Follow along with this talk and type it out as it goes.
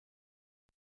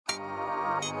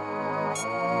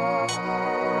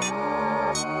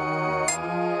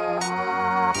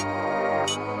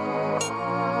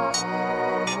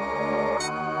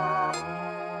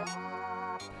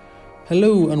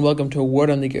Hello and welcome to A Word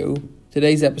on the Go.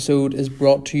 Today's episode is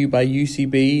brought to you by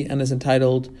UCB and is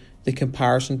entitled The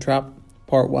Comparison Trap,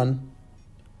 Part 1.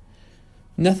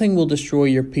 Nothing will destroy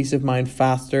your peace of mind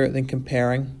faster than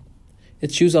comparing.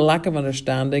 It shows a lack of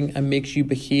understanding and makes you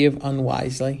behave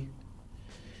unwisely.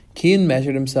 Cain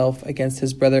measured himself against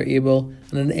his brother Abel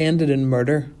and it ended in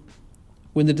murder.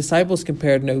 When the disciples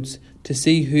compared notes to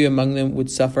see who among them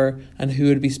would suffer and who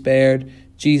would be spared,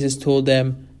 Jesus told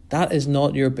them, "That is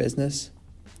not your business."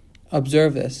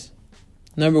 Observe this.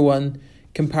 Number 1,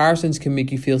 comparisons can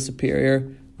make you feel superior,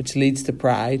 which leads to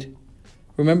pride.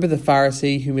 Remember the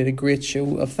Pharisee who made a great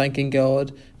show of thanking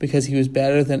God because he was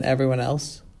better than everyone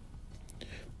else?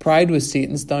 Pride was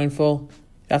Satan's downfall.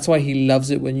 That's why he loves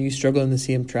it when you struggle in the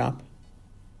same trap.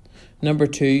 Number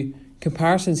 2,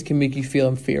 comparisons can make you feel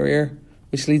inferior,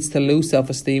 which leads to low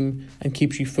self-esteem and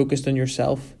keeps you focused on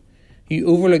yourself. You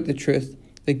overlook the truth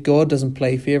that God doesn't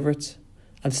play favourites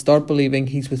and start believing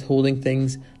he's withholding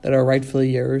things that are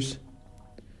rightfully yours.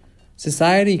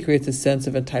 Society creates a sense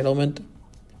of entitlement.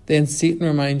 Then Satan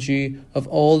reminds you of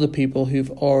all the people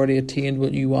who've already attained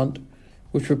what you want,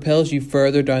 which propels you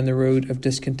further down the road of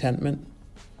discontentment.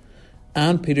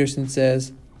 Ann Peterson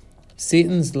says,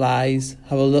 Satan's lies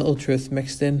have a little truth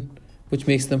mixed in, which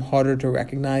makes them harder to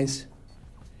recognise.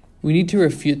 We need to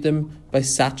refute them by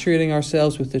saturating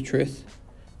ourselves with the truth.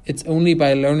 It's only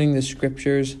by learning the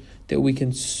scriptures that we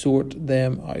can sort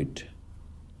them out.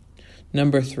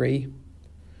 Number 3,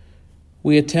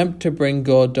 we attempt to bring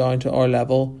God down to our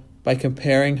level by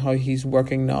comparing how he's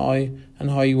working now and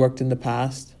how he worked in the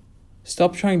past.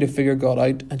 Stop trying to figure God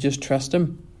out and just trust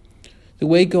him. The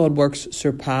way God works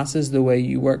surpasses the way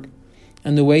you work,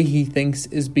 and the way he thinks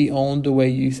is beyond the way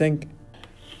you think.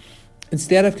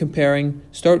 Instead of comparing,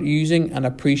 start using and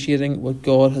appreciating what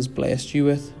God has blessed you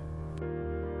with.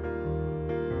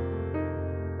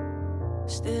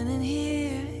 Standing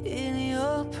here in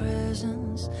your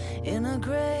presence, in a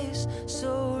grace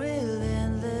so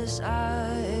relentless, I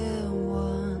am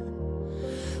one.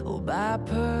 Oh, by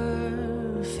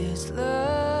perfect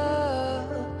love,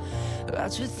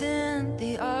 wrapped within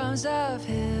the arms of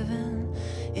heaven,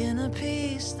 in a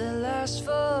peace that lasts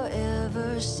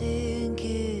forever,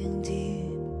 sinking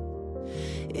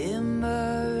deep in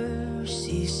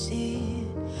mercy seat.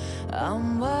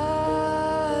 I'm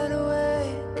wide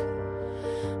awake,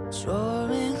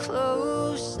 drawing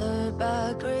closer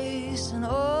by grace, and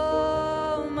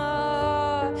all my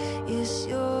heart is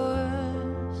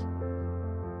yours.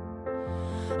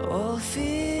 All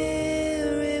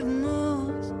fear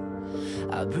removed,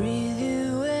 I breathe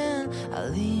you in, I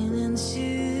lean into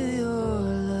your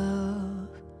love.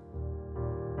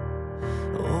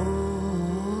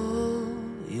 Oh,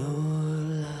 your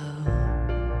love.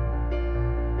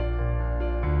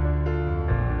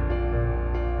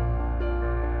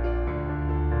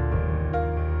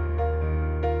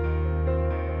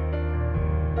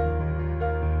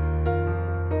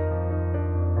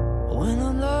 When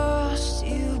I'm lost,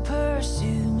 you pursue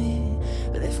me.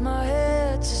 Lift my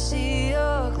head to see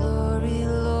your glory,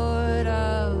 Lord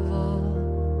of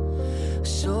all.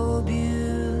 So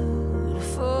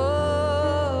beautiful.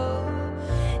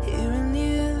 Here in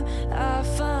you I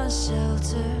find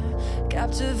shelter,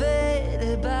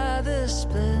 captivated by the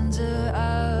splendor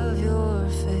of your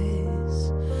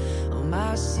face. Oh,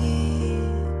 my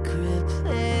secret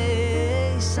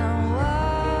place, I'm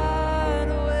wide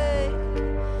awake,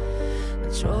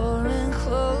 drawing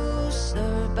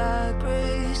closer by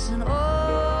grace, and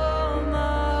all my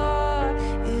heart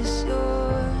is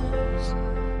yours.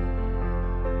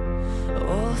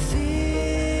 All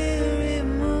fear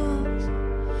removed,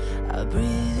 I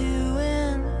breathe you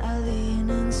in, I lean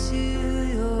into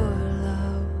your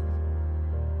love.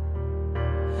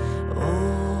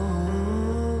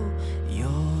 Oh,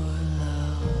 your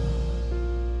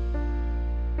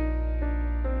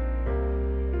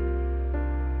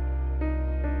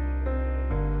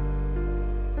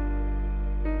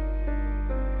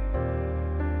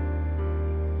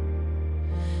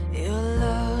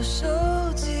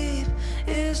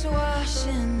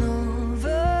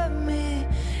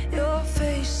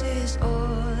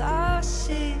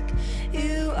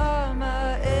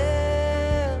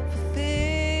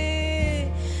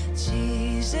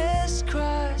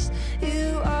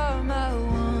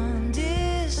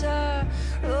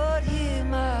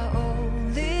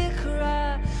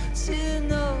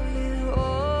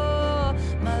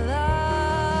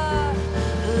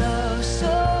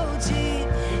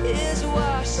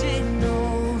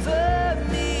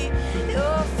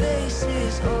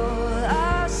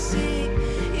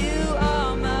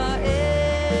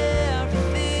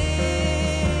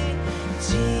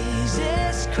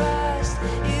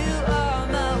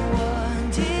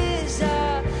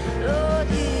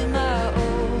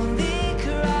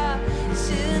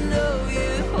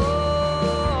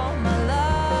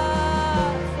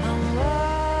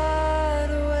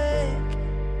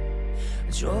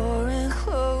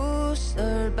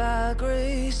my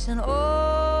grace, and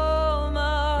all my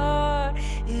heart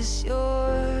is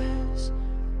yours.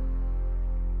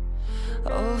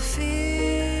 All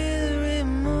fear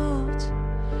removed,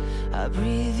 I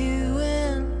breathe you